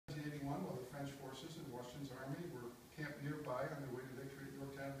French forces and Washington's army were camped nearby on their way to victory at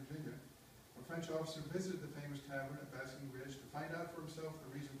Yorktown, Virginia. A French officer visited the famous tavern at Basking Ridge to find out for himself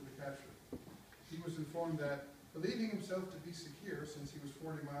the reason for the capture. He was informed that, believing himself to be secure since he was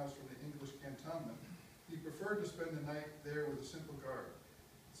 40 miles from the English cantonment, he preferred to spend the night there with a simple guard,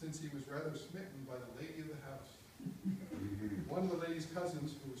 since he was rather smitten by the lady of the house. One of the lady's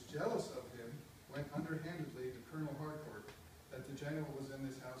cousins, who was jealous of him, went underhandedly to Colonel Harcourt that the general was in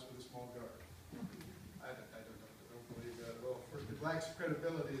this house with a small guard. I don't believe that at all. For it lacks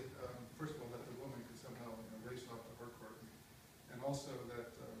credibility, first of all, that the woman could somehow race off to Harcourt, and also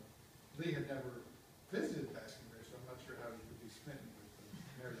that Lee had never visited